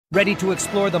Ready to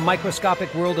explore the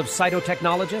microscopic world of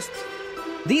cytotechnologists?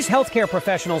 These healthcare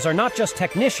professionals are not just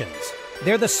technicians,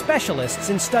 they're the specialists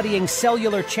in studying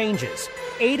cellular changes,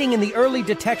 aiding in the early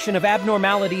detection of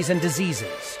abnormalities and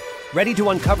diseases. Ready to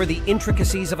uncover the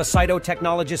intricacies of a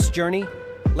cytotechnologist's journey?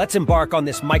 Let's embark on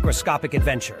this microscopic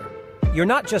adventure. You're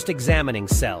not just examining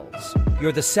cells,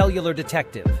 you're the cellular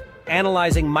detective,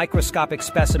 analyzing microscopic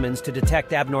specimens to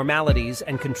detect abnormalities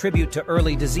and contribute to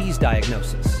early disease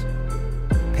diagnosis.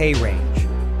 Pay range,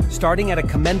 starting at a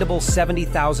commendable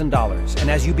 $70,000, and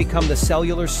as you become the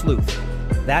cellular sleuth,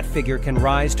 that figure can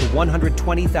rise to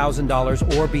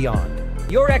 $120,000 or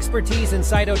beyond. Your expertise in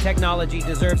cytotechnology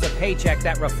deserves a paycheck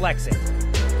that reflects it.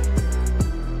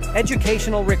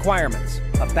 Educational requirements: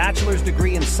 a bachelor's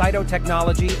degree in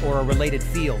cytotechnology or a related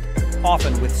field,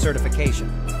 often with certification.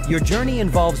 Your journey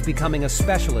involves becoming a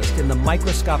specialist in the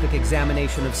microscopic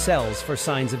examination of cells for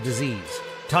signs of disease.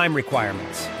 Time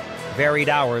requirements: varied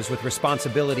hours with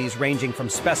responsibilities ranging from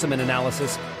specimen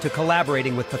analysis to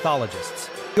collaborating with pathologists.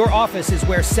 Your office is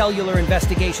where cellular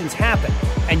investigations happen,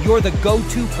 and you're the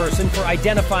go-to person for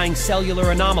identifying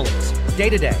cellular anomalies. Day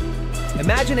to day,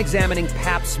 imagine examining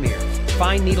pap smears,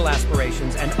 fine needle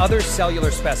aspirations, and other cellular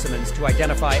specimens to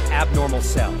identify abnormal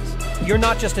cells. You're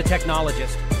not just a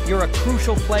technologist, you're a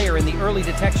crucial player in the early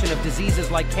detection of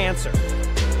diseases like cancer.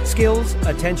 Skills,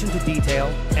 attention to detail,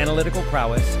 analytical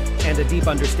prowess, and a deep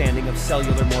understanding of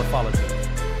cellular morphology.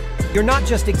 You're not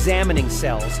just examining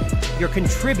cells, you're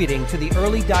contributing to the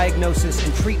early diagnosis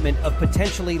and treatment of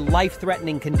potentially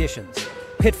life-threatening conditions.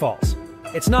 Pitfalls: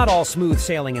 it's not all smooth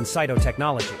sailing in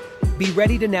cytotechnology. Be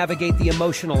ready to navigate the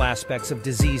emotional aspects of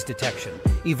disease detection,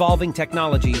 evolving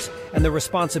technologies, and the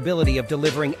responsibility of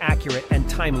delivering accurate and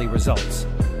timely results.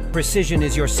 Precision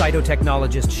is your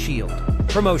cytotechnologist shield.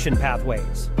 Promotion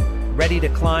pathways: ready to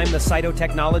climb the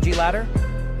cytotechnology ladder?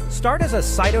 Start as a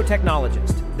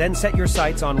cytotechnologist, then set your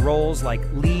sights on roles like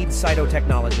lead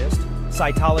cytotechnologist,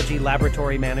 cytology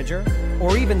laboratory manager,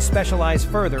 or even specialize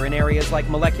further in areas like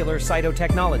molecular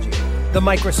cytotechnology. The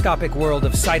microscopic world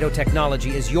of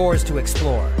cytotechnology is yours to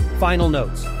explore. Final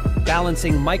notes: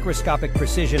 balancing microscopic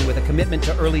precision with a commitment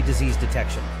to early disease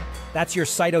detection. That's your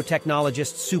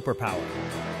cytotechnologist superpower.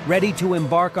 Ready to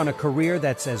embark on a career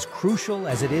that's as crucial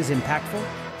as it is impactful?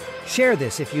 Share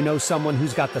this if you know someone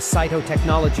who's got the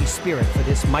cytotechnology spirit for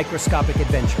this microscopic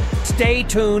adventure. Stay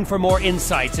tuned for more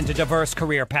insights into diverse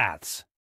career paths.